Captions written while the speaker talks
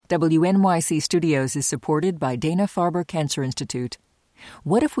WNYC Studios is supported by Dana-Farber Cancer Institute.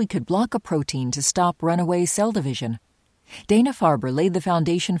 What if we could block a protein to stop runaway cell division? Dana-Farber laid the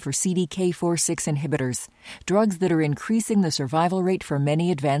foundation for CDK4/6 inhibitors, drugs that are increasing the survival rate for many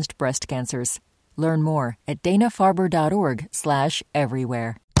advanced breast cancers. Learn more at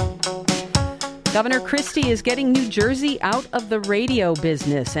danafarber.org/everywhere. Governor Christie is getting New Jersey out of the radio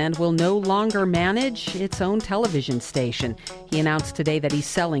business and will no longer manage its own television station. He announced today that he's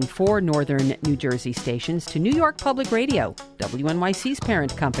selling 4 northern New Jersey stations to New York Public Radio, WNYC's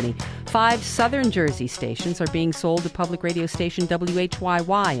parent company. 5 southern Jersey stations are being sold to public radio station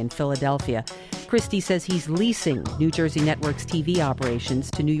WHYY in Philadelphia. Christie says he's leasing New Jersey Network's TV operations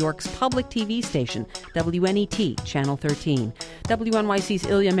to New York's public TV station, WNET, Channel 13. WNYC's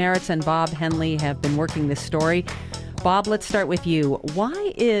Ilya Meritz and Bob Henley have been working this story. Bob, let's start with you.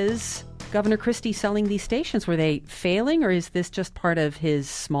 Why is Governor Christie selling these stations? Were they failing, or is this just part of his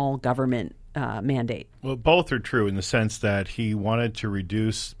small government mandate? Well, both are true in the sense that he wanted to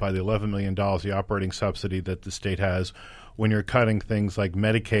reduce by the $11 million the operating subsidy that the state has. When you're cutting things like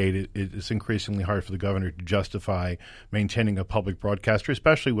Medicaid, it's increasingly hard for the governor to justify maintaining a public broadcaster,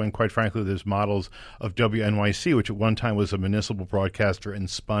 especially when, quite frankly, there's models of WNYC, which at one time was a municipal broadcaster and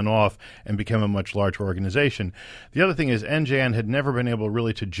spun off and became a much larger organization. The other thing is NJN had never been able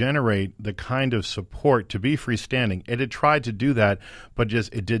really to generate the kind of support to be freestanding. It had tried to do that, but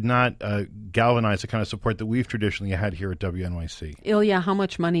it did not galvanize the kind of support that we've traditionally had here at WNYC. Ilya, how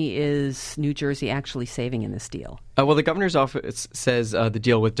much money is New Jersey actually saving in this deal? Well, the governor's office says the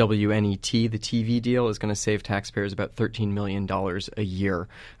deal with WNET, the TV deal, is going to save taxpayers about $13 million a year.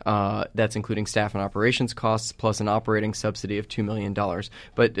 That's including staff and operations costs plus an operating subsidy of $2 million.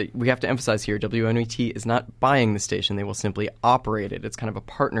 But we have to emphasize here, WNET is not buying the station. They will simply operate it. It's kind of a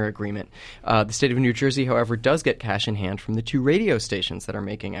partner agreement. The state of New Jersey, however, does get cash in hand from the 2 radio stations that are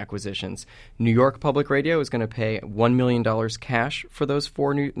making acquisitions. New York Public Radio is going to pay $1 million cash for those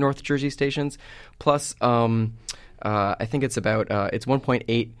 4 North Jersey stations, plus I think it's about it's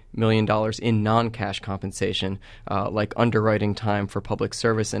 $1.8 million in non-cash compensation, like underwriting time for public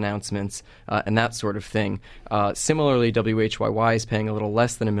service announcements and that sort of thing. Similarly, WHYY is paying a little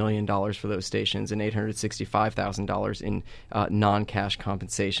less than $1 million for those stations and $865,000 in non-cash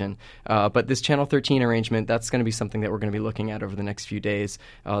compensation. But this Channel 13 arrangement, that's going to be something that we're going to be looking at over the next few days.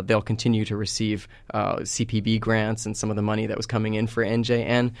 They'll continue to receive CPB grants and some of the money that was coming in for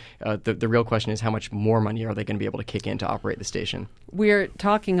NJN. The real question is how much more money are they going to be able to kick in to operate the station? We're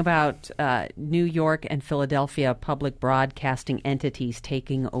talking about New York and Philadelphia public broadcasting entities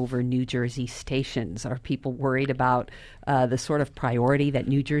taking over New Jersey stations. Are people worried about the sort of priority that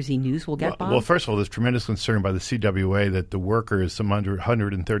New Jersey News will get, Bob? Well, first of all, there's tremendous concern by the CWA that the workers, some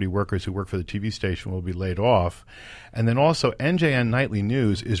 130 workers who work for the TV station, will be laid off. And then also, NJN Nightly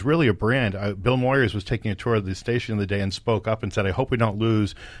News is really a brand. Bill Moyers was taking a tour of the station the other day and spoke up and said, I hope we don't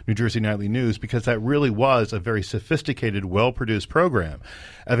lose New Jersey Nightly News, because that really was a very sophisticated, well-produced program.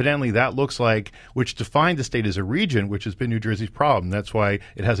 Evidently, that looks like, which defined the state as a region, which has been New Jersey's problem. That's why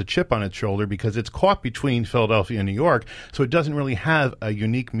it has a chip on its shoulder, because it's caught between Philadelphia and New York, so it doesn't really have a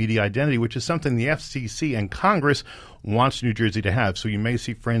unique media identity, which is something the FCC and Congress wants New Jersey to have. So you may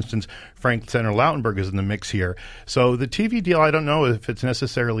see, for instance, Senator Lautenberg is in the mix here. So the TV deal, I don't know if it's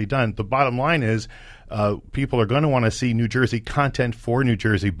necessarily done. The bottom line is people are going to want to see New Jersey content for New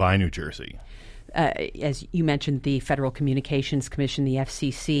Jersey by New Jersey. As you mentioned, the Federal Communications Commission, the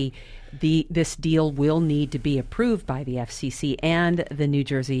FCC, this deal will need to be approved by the FCC and the New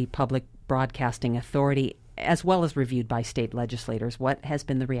Jersey Public Broadcasting Authority, as well as reviewed by state legislators. What has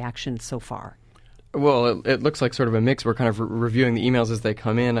been the reaction so far? Well, it looks like sort of a mix. We're kind of reviewing the emails as they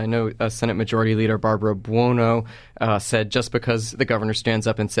come in. I know Senate Majority Leader Barbara Buono said just because the governor stands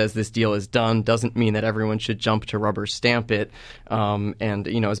up and says this deal is done doesn't mean that everyone should jump to rubber stamp it. And,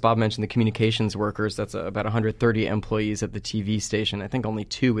 you know, as Bob mentioned, the communications workers, that's about 130 employees at the TV station, I think only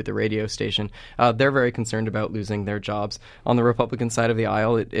 2 with the radio station. They're very concerned about losing their jobs. On the Republican side of the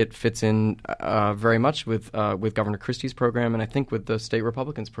aisle, it fits in very much with Governor Christie's program and I think with the state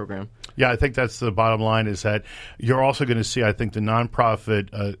Republicans' program. Yeah, I think that's the bottom line, is that you're also going to see, I think, the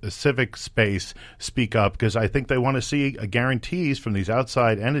nonprofit civic space speak up, because I think they want to see guarantees from these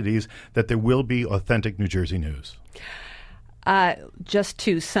outside entities that there will be authentic New Jersey news. Just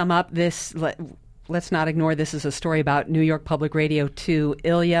to sum up this, let's not ignore this is a story about New York Public Radio too.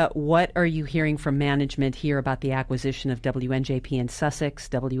 Ilya, what are you hearing from management here about the acquisition of WNJP in Sussex,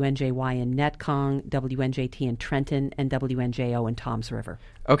 WNJY in Netcong, WNJT in Trenton, and WNJO in Toms River?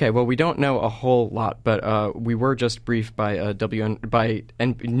 Okay, well, we don't know a whole lot, but we were just briefed by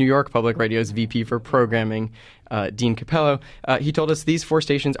New York Public Radio's VP for programming, Dean Capello. He told us these 4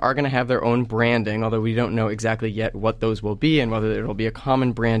 stations are going to have their own branding, although we don't know exactly yet what those will be and whether it'll be a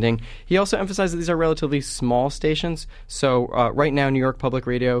common branding. He also emphasized that these are relatively small stations. So right now, New York Public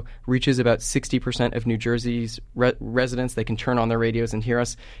Radio reaches about 60% of New Jersey's residents. They can turn on their radios and hear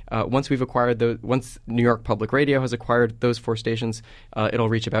us. Once New York Public Radio has acquired those 4 stations, it'll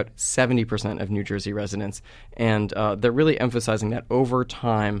reach about 70% of New Jersey residents. And they're really emphasizing that over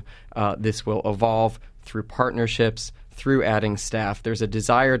time, this will evolve through partnerships, through adding staff. There's a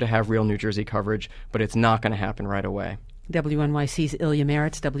desire to have real New Jersey coverage, but it's not going to happen right away. WNYC's Ilya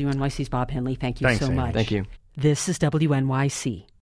Meritz, WNYC's Bob Henley, thank you Thanks, so Amy. much. Thank you. This is WNYC.